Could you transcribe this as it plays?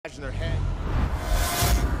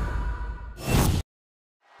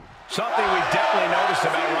Something we've definitely noticed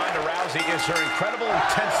about Rounda Rousey is her incredible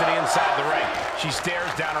intensity inside the ring. She stares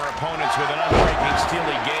down her opponents with an unbreaking,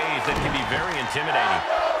 steely gaze that can be very intimidating.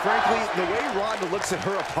 Frankly, the way Rounda looks at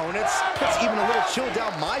her opponents puts even a little chill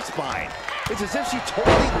down my spine. It's as if she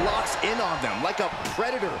totally locks in on them, like a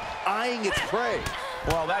predator eyeing its prey.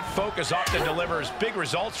 Well, that focus often delivers big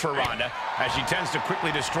results for Rounda, as she tends to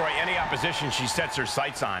quickly destroy any opposition she sets her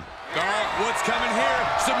sights on. Oh, what's coming here?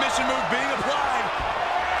 Submission move being applied.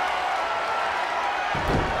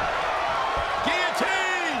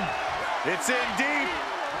 Guillotine! It's in deep.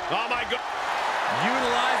 Oh, my God.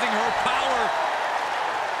 Utilizing her power.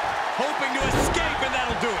 Hoping to escape, and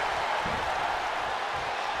that'll do it.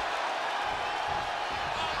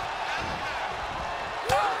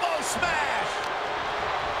 Elbow smash!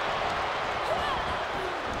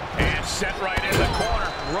 And set right in the corner.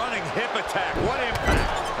 Running hip attack. What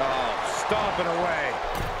impact? Oh, stomping away.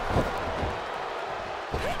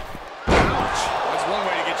 Ouch. That's one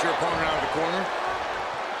way to get your opponent out of the corner.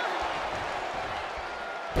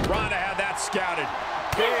 Rounda had that scouted.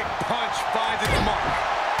 Big punch finds its mark.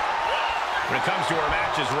 When it comes to her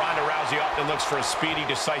matches, Rounda Rousey often looks for a speedy,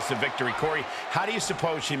 decisive victory. Corey, how do you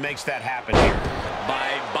suppose she makes that happen here?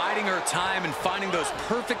 By biding her time and finding those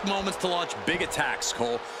perfect moments to launch big attacks,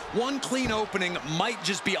 Cole. One clean opening might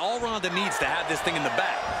just be all Rounda needs to have this thing in the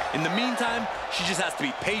bag. In the meantime, she just has to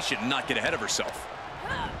be patient and not get ahead of herself.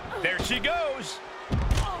 There she goes.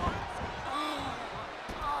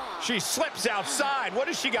 She slips outside. What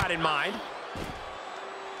has she got in mind?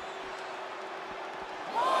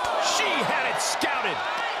 She had it scouted.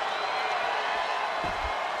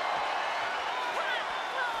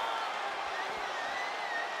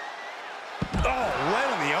 Oh, right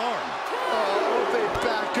on the arm. Oh, they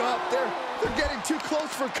back up. They're getting too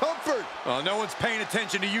close for comfort. Oh, no one's paying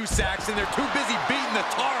attention to you, Saxton. They're too busy beating the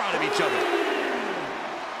tar out of each other.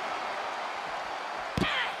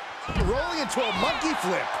 Rolling into a monkey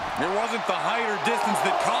flip. It wasn't the height or distance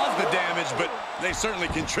that caused the damage, but they certainly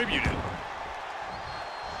contributed.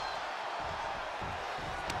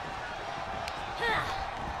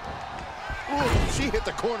 Ooh, she hit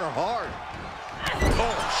the corner hard.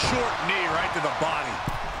 Oh, short knee right to the body.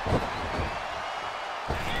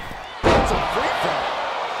 That's a free fall.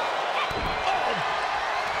 Oh.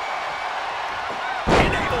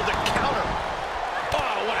 Unable to counter.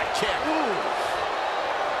 Oh, what a kick. Ooh.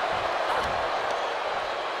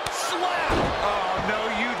 Slap. Oh, no,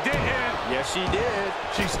 you didn't. Yes, she did.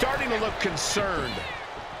 She's starting to look concerned.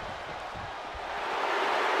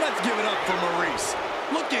 Let's give it up for Maurice.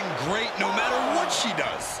 Looking great no matter what she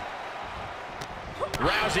does.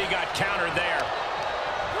 Rousey got countered there.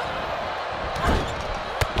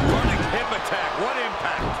 Running hip attack. What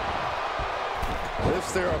impact?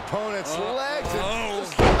 Lifts their opponent's legs. Oh.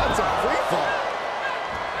 That's a free fall.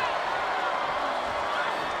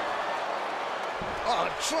 Oh,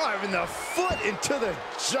 driving the foot into the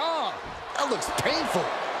jaw. That looks painful.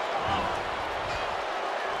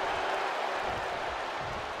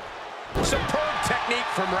 Superb technique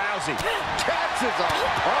from Rousey. Catches a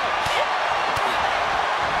punch.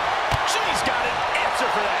 She's got an answer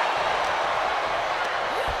for that.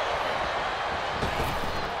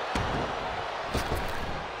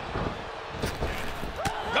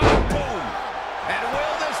 Oh, boom. And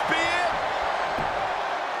will this be it?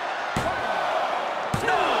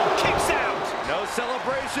 No, kicks out. No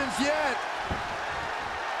celebrations yet.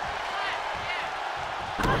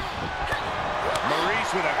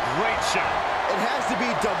 Maurice with a great shot. It has to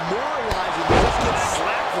be demoralizing to just get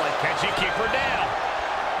slapped like that. Can she keep her down?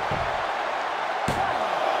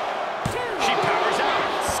 She powers out.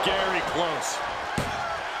 Scary close.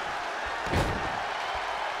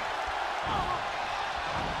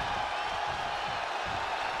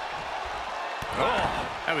 Oh,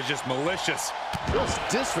 that was just malicious. Feels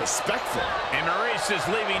disrespectful. And Maurice is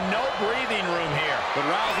leaving no breathing room here. But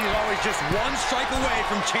Rousey is always just one strike away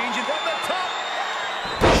from changing from the top.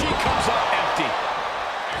 She comes up empty.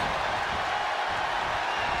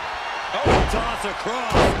 Oh, toss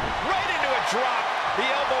across. Right into a drop. The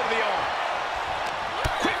elbow to the arm.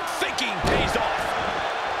 Quick thinking pays off.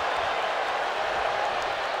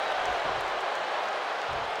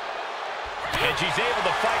 And she's able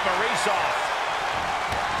to fight Maurice off.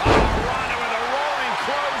 Oh, Rounda with a rolling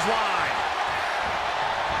clothesline.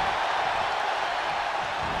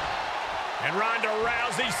 And Rounda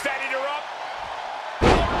Rousey setting her up.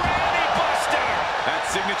 Randy Buster. That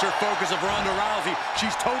signature focus of Rounda Rousey.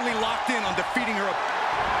 She's totally locked in on defeating her.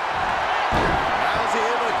 Rousey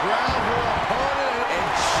able to ground her opponent and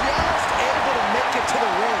just able to make it to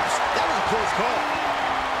the ropes. That was a close call.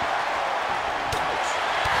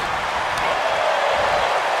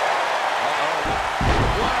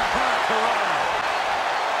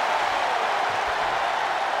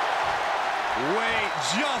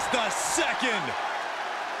 second.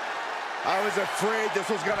 I was afraid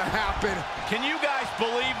this was gonna happen. Can you guys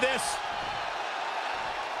believe this?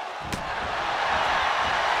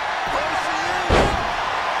 There she is!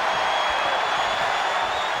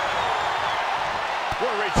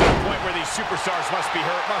 We're reaching a point where these superstars must be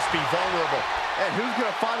hurt, must be vulnerable. And who's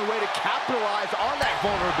gonna find a way to capitalize on that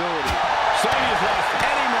vulnerability? Sonya's lost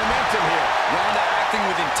any momentum here. Ronda acting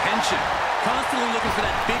with intention, constantly looking for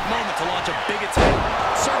that big moment to launch a big attack.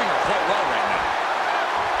 Serving her quite well right now.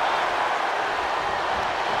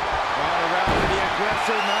 Ronda Rousey, the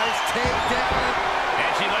aggressor, nice takedown.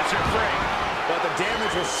 And she lets her free. But the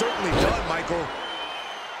damage was certainly done, Michael.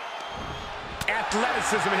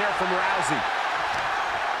 Athleticism here from Rousey.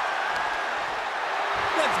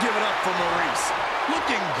 Let's give it up for Maurice.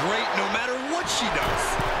 Looking great no matter what she does.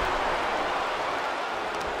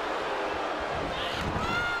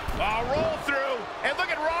 Roll through, and look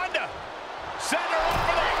at Ronda. Send her up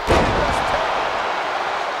for the...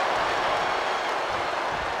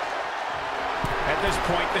 At this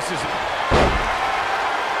point, this is...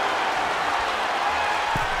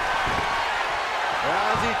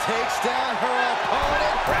 Rousey takes down her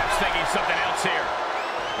opponent. Perhaps thinking something else here.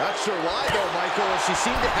 Not sure why, though, Michael, as she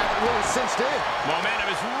seemed to have it really cinched in.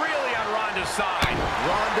 Momentum is really on Ronda's side.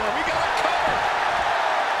 Ronda, we got a cover.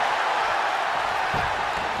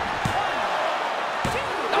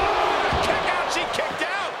 Oh, kick out, she kicked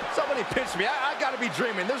out. Somebody pinch me. I gotta be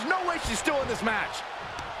dreaming. There's no way she's still in this match.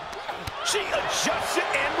 She adjusts it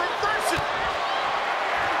and reverses it.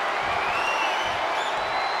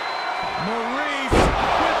 Maurice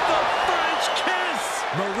with the French kiss.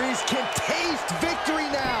 Maurice can taste victory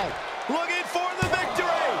now. Looking for the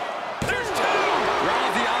victory. There's two.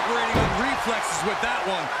 Rousey operating on reflexes with that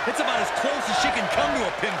one. It's about as close as she can come to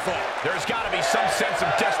a pinfall. There's got to be some sense of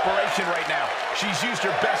desperation right now. She's used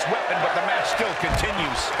her best weapon, but the match still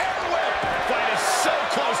continues. And whip. Fight is so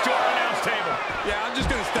close to our announce table. Yeah, I'm just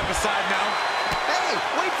going to step aside now. Hey,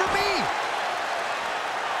 wait for me.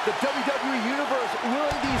 The WWE Universe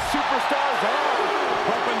willing these superstars on.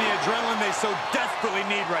 Pumping the adrenaline they so desperately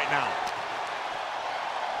need right now.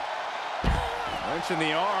 Wrench in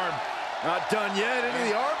the arm. Not done yet.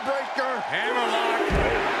 Into the arm breaker. Hammerlock.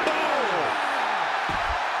 Boom!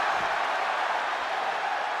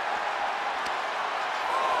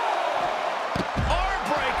 Arm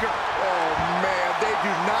breaker. Oh, man, they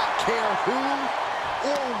do not care who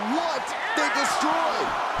or what they destroy.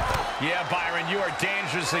 Yeah, Byron, you are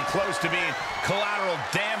dangerously close to being collateral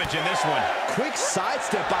damage in this one. Quick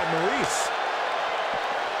sidestep by Maurice.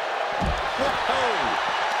 Whoa.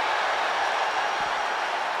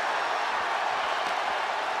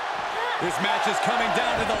 This match is coming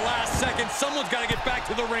down to the last second. Someone's got to get back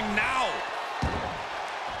to the ring now.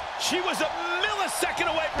 She was a millisecond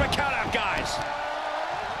away from a countout, guys.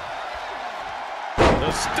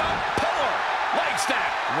 The stump pillar. Leg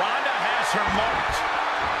snap. Ronda has her marked.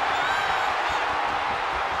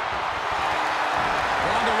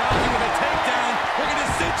 Ronda Rousey with a takedown. Looking to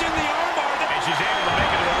cinch in the armbar. And she's able to make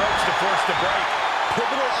it to the ropes to force the break.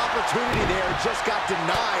 Pivotal opportunity there, just got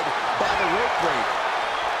denied by the rope break.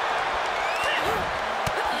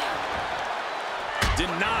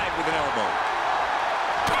 Denied with an elbow.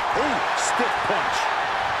 Ooh, stiff punch.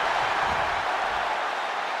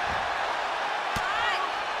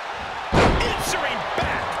 Answering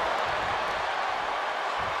back.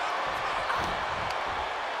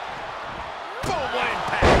 Boom,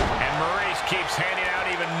 impact. And Maurice keeps handing out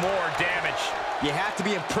even more damage. You have to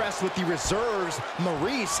be impressed with the reserves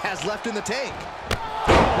Maurice has left in the tank.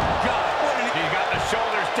 God, he got the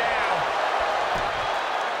shoulders down.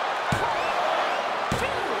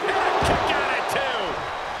 And a kick out at two.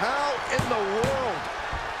 How in the world?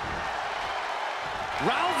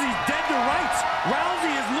 Rousey's dead to rights.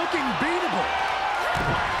 Rousey is looking beatable.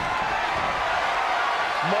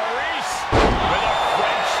 Maurice with a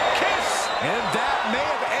French kiss. And that may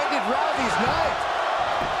have ended Rousey's night.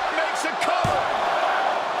 Makes a cover.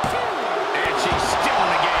 And she's still in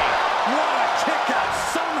the game. What a kick out.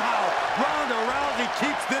 Somehow, Ronda Rousey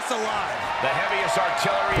keeps this alive. The heaviest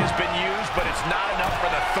artillery has been used, but it's not enough for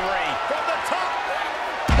the three. From the top.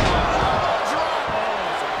 Drop.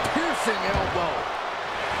 Piercing elbow.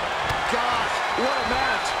 Gosh, what a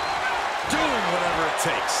match. Doing whatever it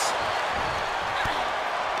takes.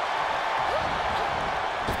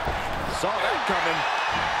 Saw that coming.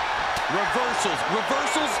 Reversals,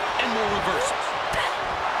 reversals, and more reversals.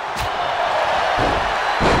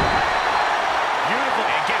 Beautiful.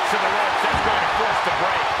 And gets to the ropes. That's going to force the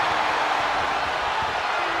break.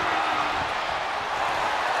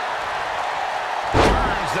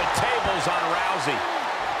 Turns the tables on Rousey.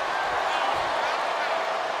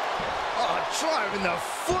 driving the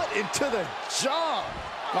foot into the jaw.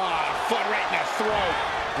 Oh, foot right in the throat.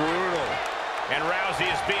 Brutal. And Rousey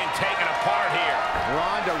is being taken apart here.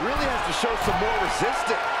 Ronda really has to show some more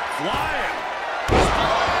resistance. Flying.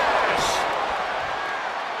 Splash!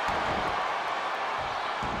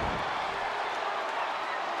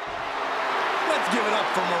 Let's give it up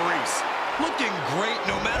for Maurice. Looking great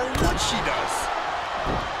no matter what she does.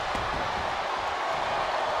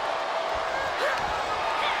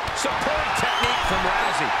 Superb technique from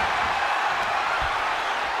Rousey.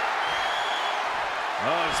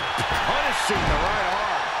 Oh, he's punishing the right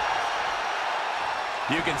arm.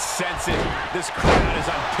 You can sense it. This crowd is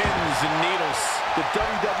on pins and needles. The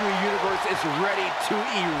WWE Universe is ready to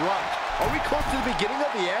erupt. Are we close to the beginning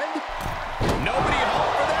of the end? Nobody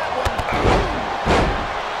home for that one.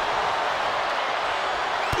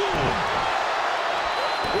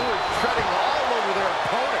 Ooh, treading all over their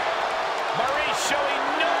opponent. Maurice showing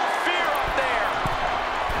no fear up there.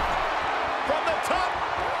 From the top.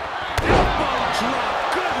 Elbow drop.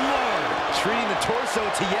 Good Lord. Treating the torso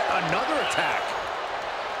to yet another attack.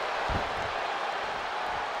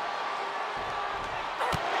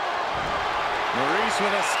 Maurice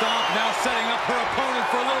with a stomp, now setting up her opponent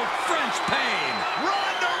for a little French pain.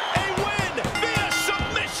 Ronda, a win via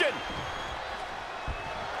submission.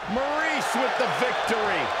 Maurice with the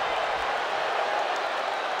victory.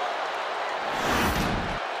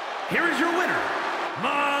 Here is your winner,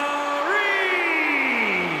 Maurice!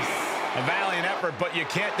 A valiant effort, but you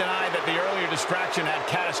can't deny that the earlier distraction had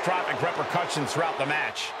catastrophic repercussions throughout the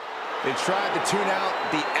match. They tried to tune out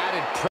the added pressure.